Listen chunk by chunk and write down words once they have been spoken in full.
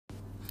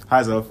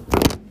Hi, Zof.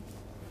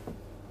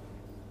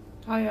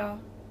 Hiya.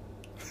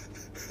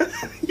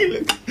 you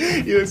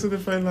look to the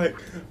phone like,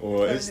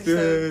 what is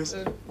this?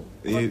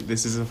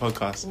 This is a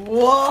podcast.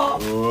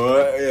 What?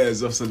 Yeah,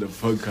 Zof's on the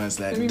podcast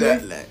like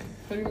that.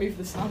 Let me move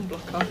the sound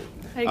blocker.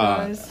 Hey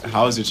guys.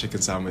 How was your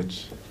chicken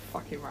sandwich?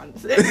 Fucking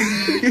rancid.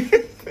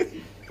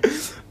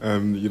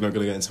 You're not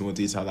gonna get into more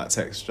detail, like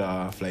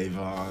texture,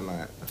 flavour,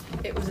 like.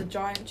 It was a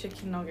giant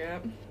chicken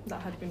nugget that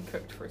had been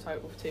cooked for a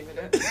total of 2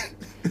 minutes.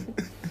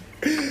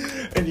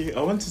 And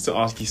I wanted to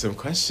ask you some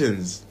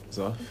questions,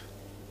 Zof.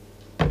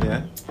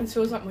 Yeah? It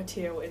feels like my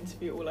TL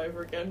interview all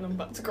over again. I'm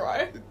about to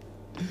cry.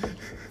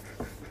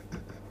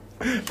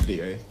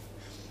 Anyway,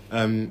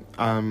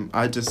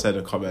 I just said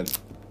a comment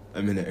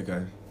a minute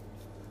ago.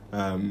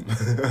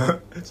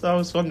 So I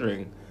was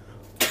wondering,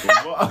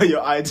 what are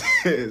your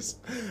ideas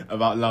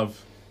about love?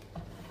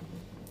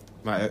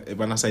 Like,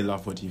 when I say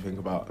love, what do you think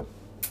about?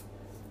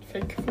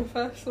 Think of the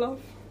first love.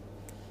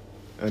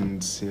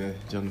 And do you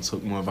want to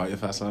talk more about your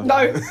first love?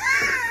 No.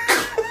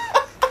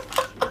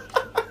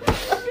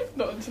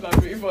 Not until I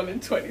move on in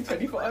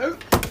 2025.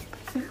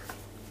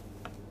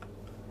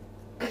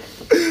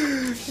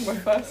 My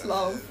first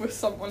love was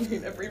someone who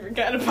never even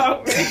cared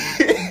about me.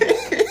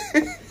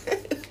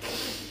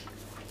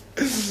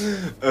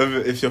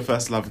 If your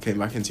first love came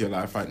back into your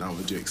life right now,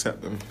 would you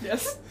accept them?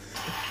 Yes.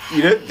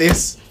 You know,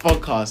 this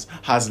podcast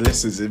has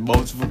listeners in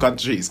multiple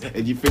countries,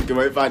 and you think it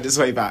won't find its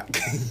way back.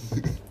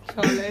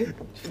 Charlie.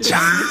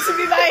 To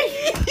be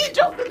late. You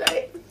dropped the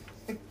name.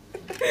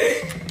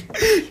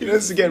 You know,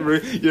 to get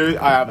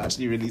I am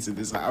actually releasing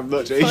this. I'm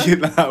not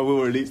joking. I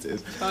will release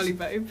this. Charlie,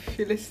 babe, if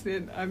you're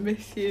listening, I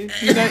miss you.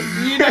 You know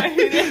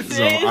who this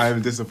So is. I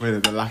am disappointed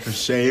at the lack of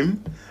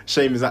shame.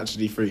 Shame is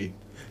actually free.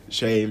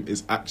 Shame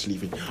is actually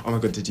free. Oh my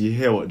god, did you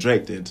hear what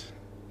Drake did?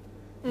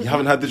 Mm-hmm. You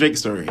haven't heard the Drake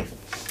story?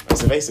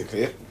 So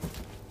basically,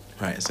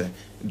 right, so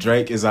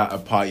Drake is at a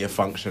party, a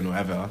function,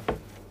 whatever.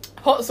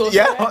 Hot sauce.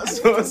 Yeah, hot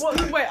sauce.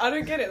 Wait, I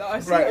don't get it. I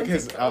see right,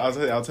 because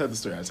I'll tell the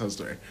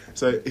story.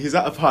 So he's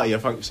at a party, a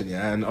function,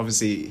 yeah, and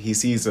obviously he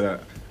sees a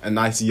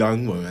nice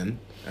young woman,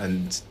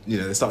 and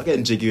they start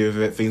getting jiggy with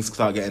it. Things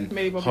start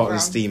getting hot and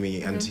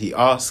steamy, and he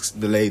asks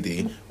the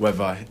lady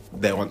whether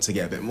they want to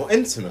get a bit more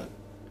intimate,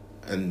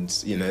 and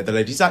the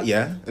lady's like,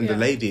 yeah, and the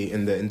lady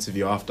in the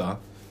interview after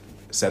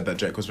said that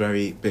Drake was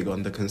very big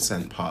on the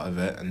consent part of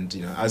it, and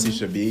as he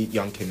should be,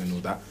 young king and all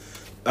that.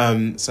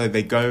 So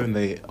they go and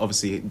they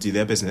obviously do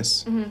their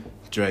business. Mm-hmm.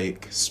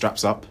 Drake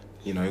straps up,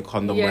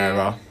 condom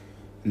wearer,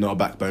 not a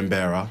backbone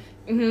bearer.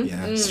 Mm-hmm.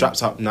 Yeah,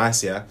 straps up,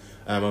 nice, yeah.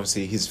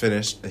 Obviously he's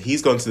finished.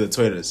 He's gone to the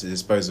toilet to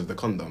dispose of the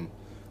condom.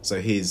 So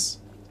he's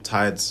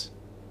tied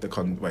the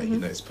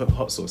he's put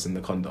hot sauce in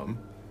the condom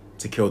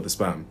to kill the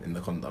sperm in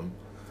the condom.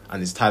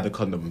 And he's tied the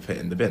condom and put it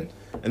in the bin.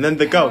 And then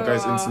the girl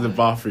goes into the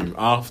bathroom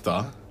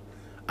after,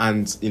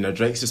 and,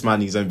 Drake's just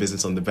minding his own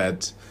business on the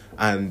bed.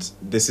 And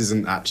this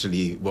isn't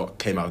actually what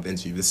came out of the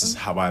interview. This is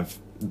how I've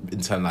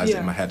internalized it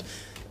in my head.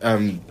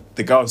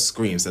 The girl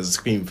screams. There's a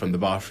scream from the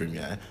bathroom,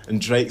 yeah? And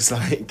Drake's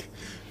like,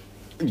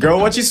 girl,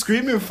 what you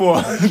screaming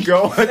for?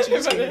 Girl, what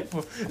you screaming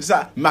for? It's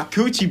like, my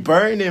coochie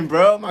burning,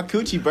 bro. My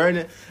coochie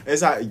burning.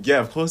 It's like, yeah,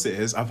 of course it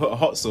is. I put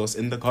hot sauce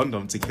in the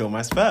condom to kill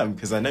my sperm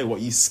because I know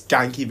what you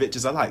skanky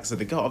bitches are like. So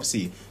the girl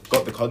obviously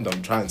got the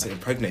condom trying to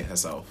impregnate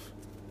herself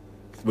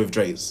with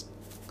Drake's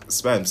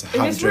sperm to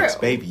have Drake's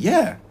baby.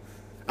 Yeah.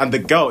 And the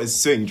girl is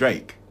suing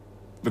Drake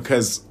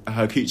because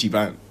her coochie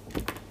burnt.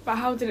 But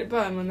how did it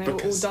burn when they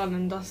were all done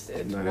and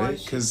dusted? No,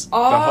 because the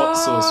hot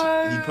sauce,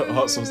 he put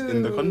hot sauce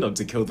in the condom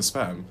to kill the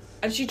sperm.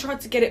 And she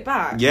tried to get it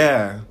back?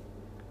 Yeah.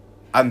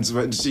 And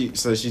when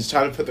she's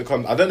trying to put the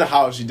condom, I don't know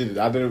how she did it.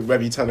 I don't know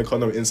whether you turn the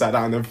condom inside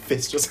out and then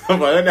fist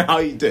yourself. I don't know how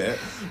you did it.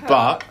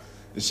 But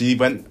she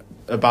went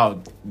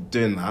about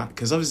doing that.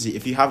 Because obviously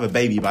if you have a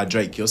baby by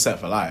Drake, you're set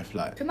for life.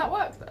 Like, can that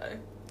work though?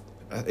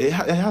 It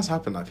has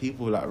happened. Like,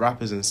 people, like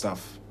rappers and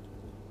stuff,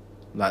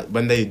 like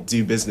when they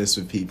do business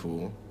with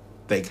people,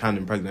 they can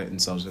impregnate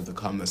themselves with the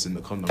cum that's in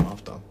the condom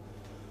after.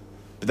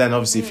 But then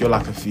obviously if you're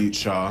like a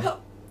Future,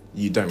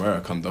 you don't wear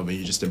a condom and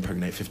you just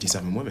impregnate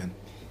 57 women.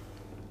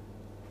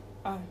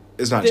 Oh.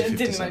 It's not actually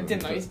 57.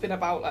 Didn't know he's been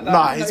about like that.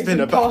 Nah, he's been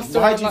about.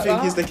 Why do you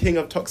think he's that? the king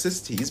of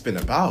toxicity? He's been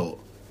about.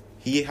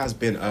 He has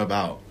been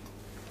about.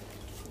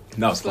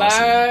 That was classy.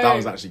 That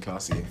was actually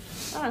classy.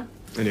 Oh.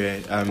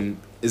 Anyway,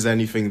 is there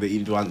anything that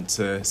you'd want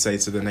to say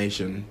to the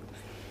nation?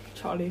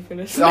 Charlie, if you're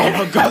listening.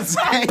 Oh, for God's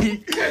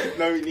sake.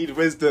 No, we need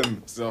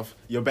wisdom. So,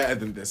 you're better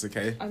than this,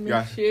 okay? I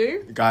miss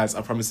you. Guys,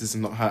 I promise this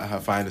is not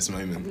her finest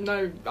moment.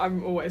 No,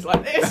 I'm always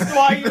like this.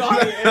 Why are you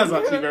lying? That's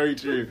actually very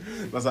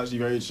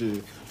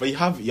true. But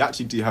you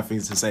actually do have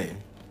things to say.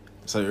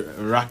 So,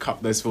 rack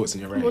up those thoughts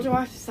in your brain. What do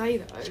I have to say,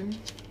 though?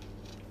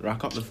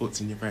 Rack up the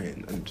thoughts in your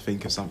brain and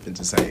think of something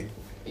to say.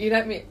 You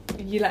let me.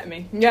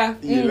 Yeah.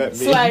 You let me.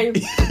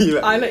 Slave.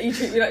 I let you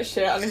treat me like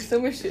shit and I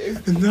still miss you.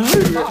 No,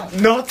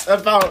 not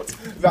about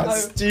that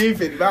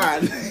stupid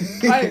man.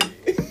 I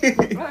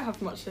don't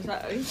have much to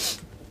say.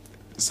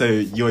 So,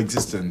 your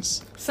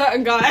existence...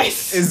 Certain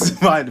guys... ...is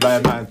defined by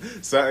a man.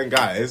 Certain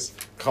guys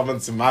come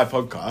onto my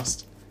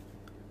podcast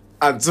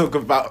and talk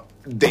about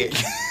dick.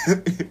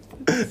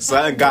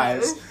 certain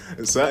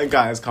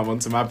guys come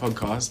onto my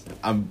podcast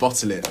and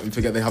bottle it and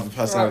forget they have a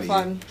personality.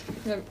 Right,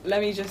 fine.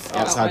 Let me just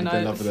get outside out my the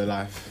notes. love of their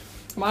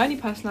life. My only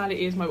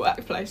personality is my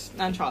workplace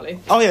and Charlie.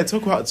 Oh yeah,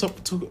 talk about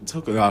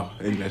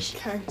English.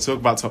 Okay. Talk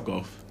about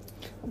Topgolf.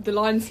 The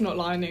line's not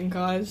lining,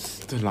 guys.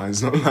 The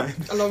line's not lying.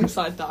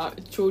 Alongside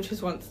that, George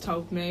has once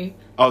told me...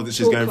 Oh, that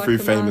she's talk going like through a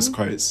famous man.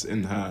 quotes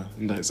in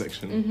that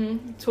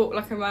section. Talk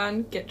like a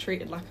man, get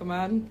treated like a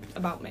man.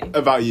 About me.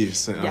 About you,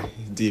 so Yeah.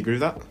 do you agree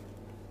with that?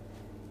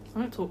 I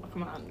don't talk like a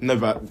man. No,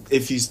 but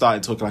if you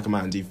started talking like a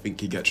man, do you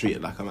think you get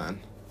treated like a man?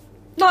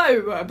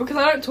 No, because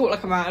I don't talk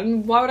like a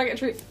man. Why would I get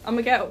treated? I'm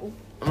a girl.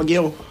 I'm a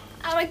girl.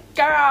 I'm a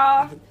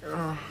girl.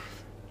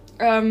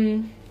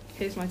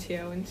 Here's my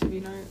TL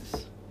interview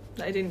notes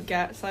that I didn't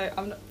get. So I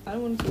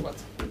don't want to talk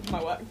about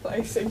my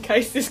workplace in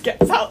case this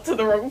gets out to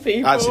the wrong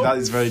people. Actually, that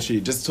is very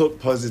true. Just talk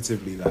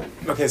positively there.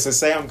 Okay, so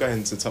say I'm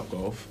going to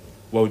Topgolf.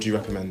 What would you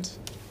recommend?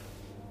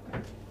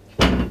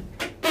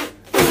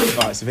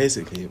 Alright, so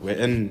basically, we're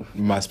in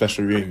my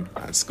special room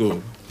at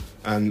school,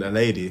 and a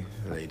lady,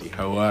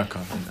 her worker.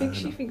 I think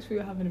she thinks we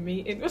were having a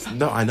meeting or something.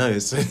 No, I know.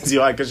 So it's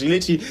right because she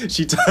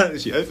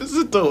opens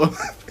the door.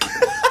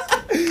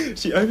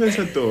 She opens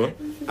her door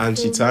and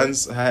she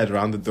turns her head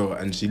around the door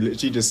and she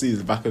literally just sees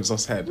the back of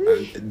Zof's head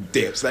and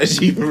dips. Like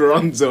she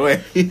runs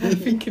away. I'm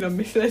thinking I'm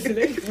Miss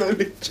Leslie. No,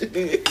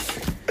 literally.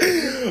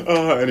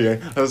 Oh,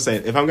 anyway, I was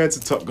saying, if I'm going to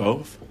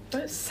Topgolf.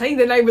 Don't say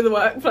the name of the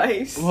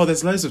workplace. Well,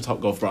 there's loads of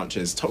Topgolf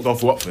branches.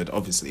 Topgolf Watford,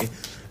 obviously.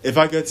 If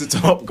I go to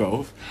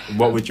Topgolf,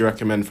 what would you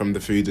recommend from the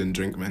food and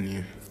drink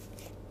menu?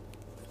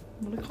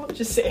 Well, I can't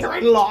just sit here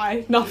and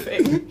lie.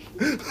 Nothing.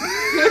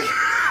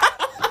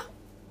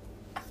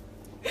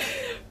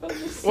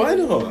 Why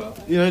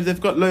not? You know, they've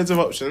got loads of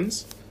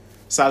options.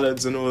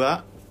 Salads and all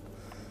that.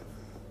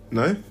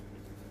 No?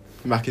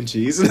 Mac and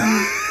cheese.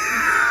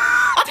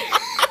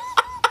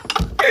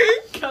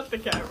 Cut the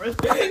cameras.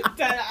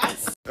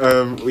 Deadass.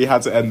 We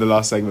had to end the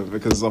last segment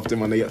because often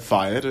when they get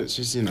fired, it's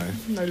just, you know.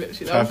 No,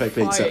 literally,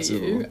 perfectly they'll fire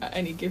acceptable. you at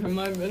any given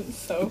moment.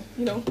 So,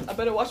 you know, I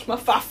better watch my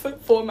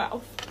 5'4"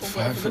 mouth. Or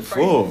whatever the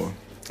phrase 5'4". is.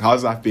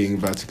 How's that being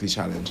vertically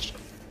challenged?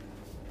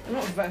 I'm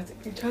not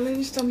vertically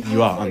challenged. I'm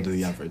You are perfect. under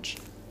the average.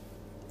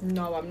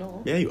 No, I'm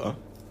not. Yeah, you are.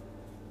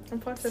 I'm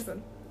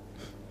 5'7".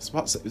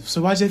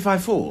 So why did you say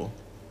 5'4"?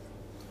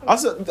 I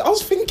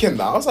was thinking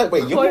that. I was like,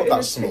 wait, you're not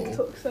that small.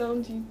 TikTok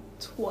sound, you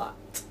twat.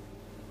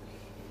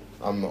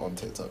 I'm not on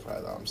TikTok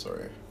like that, I'm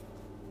sorry.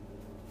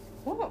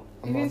 What?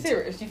 I'm You being not-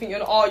 serious? Do you think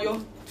you're... Oh, your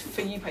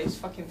For You page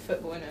fucking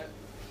football, innit?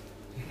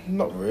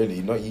 Not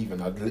really, not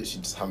even. I literally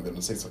just haven't been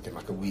on TikTok in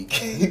like a week.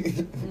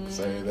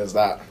 So there's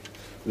that.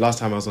 Last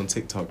time I was on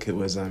TikTok, it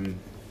was when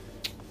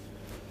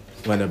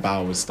a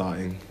bow was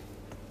starting.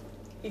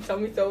 He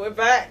told me to we're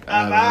back.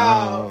 I I'm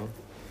out. know.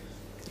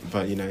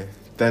 But you know,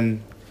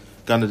 then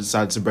Gunner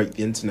decided to break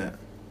the internet.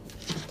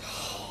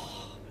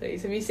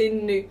 Please, have you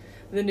seen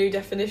the new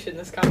definition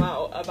that's come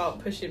out about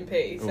pushing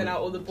P? So now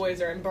all the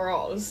boys are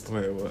embarrassed.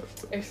 Wait, what?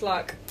 It's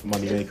like...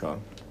 Money maker?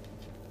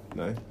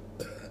 No?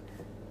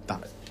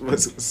 That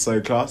was so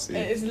classy.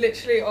 It is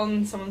literally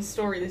on someone's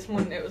story this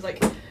morning. It was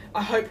like,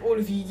 I hope all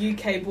of you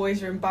UK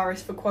boys are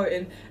embarrassed for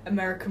quoting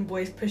American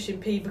boys pushing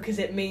P because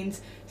it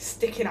means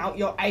sticking out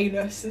your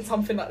anus and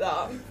something like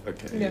that.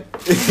 Okay. Yeah.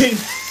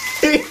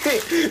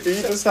 You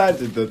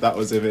decided that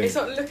was a bit... It's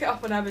not, look it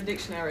up on Urban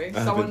Dictionary.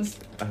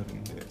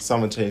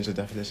 Someone changed the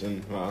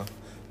definition. Wow,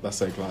 that's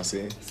so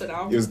classy. So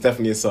now... It was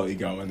definitely a salty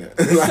girl, wasn't it?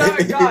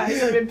 Certain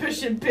guys have been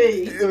pushing P.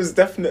 It was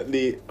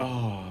definitely...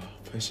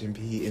 pushing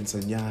P into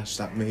Nyash.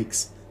 That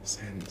makes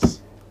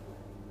sense.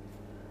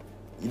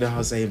 You know how I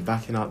was saying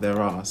backing out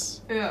their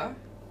ass? Yeah.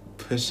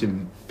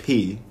 Pushing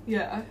P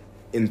Yeah.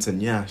 into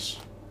Nyash.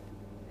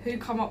 Who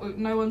come up with...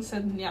 No one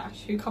said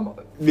Nyash. Who come up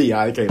with... Me,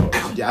 I came up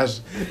with Nyash.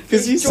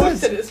 Because you George said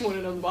said... it this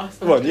morning on the bus.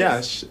 What,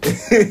 Nyash?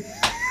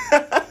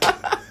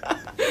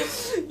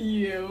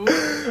 You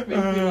make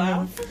me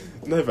laugh.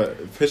 No,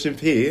 but pushing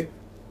P...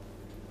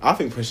 I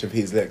think pushing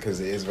P is lit because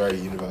it is very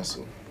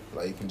universal.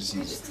 Like, you can just It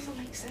use just it. doesn't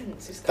make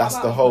sense. It's come That's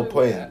out the of whole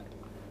nowhere. point.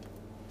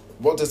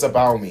 What does a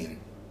bow mean?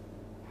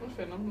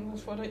 Nothing,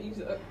 that's why I don't use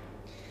it.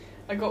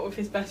 I got with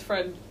his best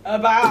friend, a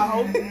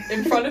bow,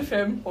 in front of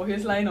him while he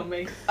was laying on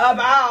me. A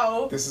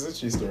bow! This is a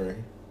true story.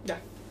 Yeah.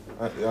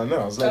 I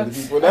know, I was letting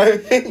the people know.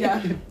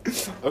 Yeah.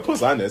 Of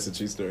course I know it's a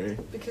true story.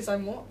 Because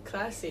I'm what?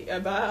 Classy. A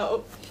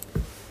bow.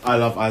 I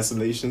love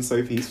isolation,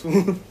 so peaceful.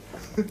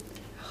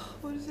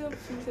 What does the other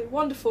thing say?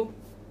 Wonderful.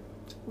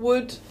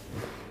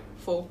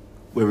 Wood-ful.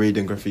 We're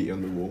reading graffiti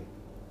on the wall.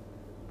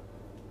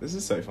 This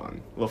is so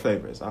fun. What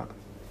flavour is that?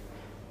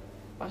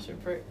 Passion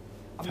fruit.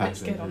 I'm Passion not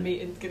scared our fruit.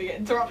 meeting's gonna get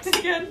interrupted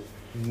again.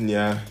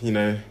 Yeah, you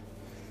know,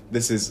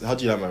 this is... How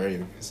do you like my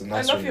room? It's a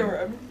nice I love room. your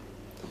room.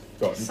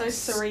 Got It's so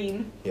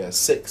serene. Yeah,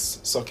 6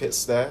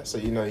 sockets there, so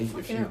you know, if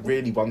Fucking you hell.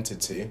 really wanted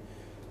to,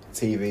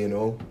 TV and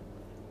all,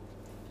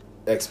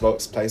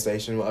 Xbox,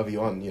 PlayStation, whatever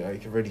you want, you know, you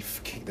can really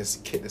kick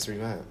this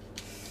room out.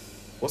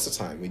 What's the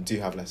time? We do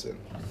have lesson.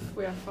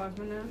 We have 5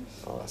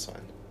 minutes. Oh, that's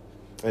fine.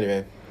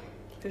 Anyway,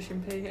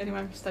 Pushing P.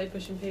 Anyway, stay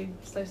pushing P.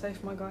 Stay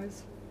safe, my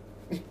guys.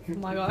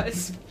 My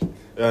guys.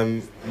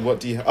 What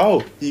do you...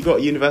 Oh, you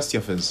got university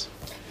offers.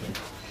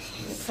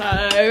 So,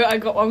 I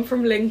got one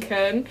from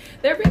Lincoln.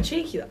 They're a bit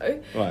cheeky,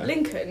 though. Right.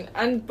 Lincoln,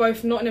 and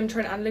both Nottingham,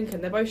 Trent and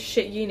Lincoln, they're both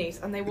shit unis,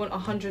 and they want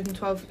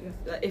 112...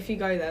 If you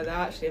go there, they're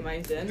actually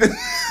amazing.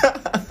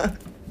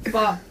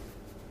 But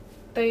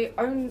they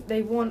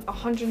want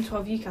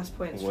 112 UCAS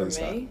points what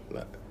from me.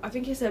 Like, I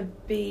think it's a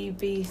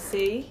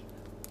BBC...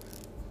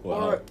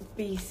 wow. Or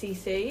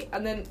BCC,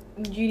 and then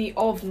Uni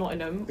of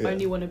Nottingham Yeah.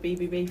 only want a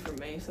BBB from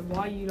me. So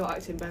why are you not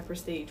acting bare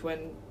prestige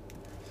when?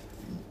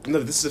 No,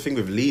 this is the thing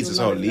with Leeds You're as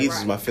well. low in the Leeds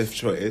is my ranks. 5th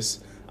choice,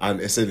 and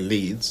it's in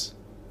Leeds,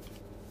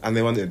 and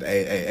they wanted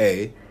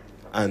AAA,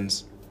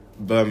 and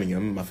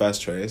Birmingham, my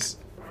first choice,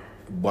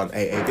 want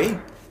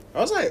AAB. I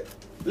was like,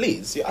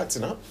 Leeds, you're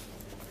acting up,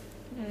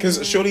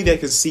 because surely they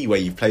can see where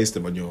you placed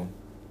them on your.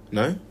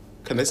 No,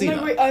 can they see No,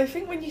 that? wait, I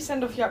think when you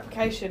send off your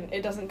application,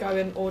 it doesn't go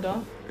in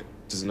order.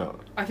 Does it not?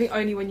 I think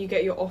only when you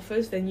get your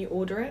offers, then you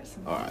order it.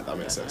 All right, that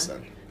makes sense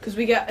then. Because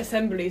we get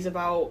assemblies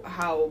about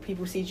how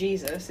people see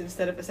Jesus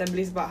instead of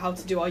assemblies about how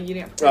to do our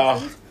uni Ah,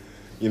 applications.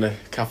 you know,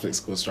 Catholic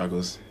school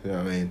struggles. You know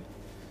what I mean?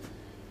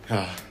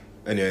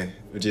 Anyway,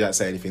 would you like to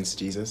say anything to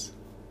Jesus?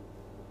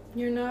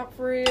 You're not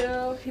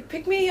real. He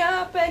picked me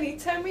up and he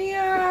turned me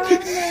up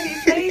and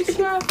he placed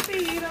my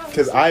feet on.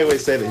 Because I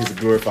always say that he's a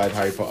glorified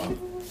Harry Potter.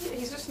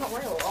 He's just not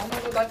real. Oh my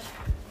god, like,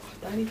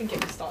 don't even get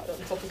me started on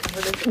the topic of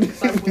religion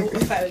because I will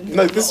offend.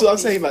 No, this is what I'm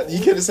saying. Like, you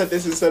could have said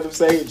this instead of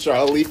saying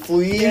Charlie,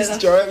 please. Yeah,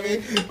 do you know what I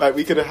mean? Like,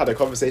 we could have had a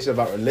conversation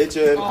about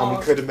religion, and we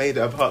Oh. could have made it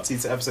a part 2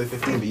 to episode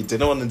 15, but you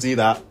didn't want to do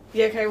that.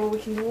 Yeah, okay, well,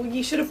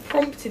 you should have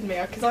prompted me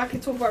because I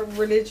could talk about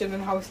religion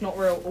and how it's not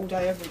real all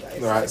day, every day.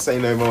 So. All right,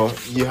 say no more.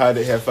 You heard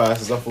it here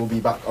first. Zof will be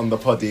back on the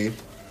poddy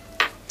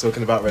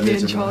talking about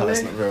religion and how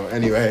it's Charlie. not real.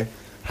 Anyway,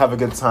 have a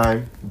good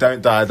time.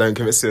 Don't die. Don't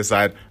commit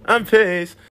suicide. And peace.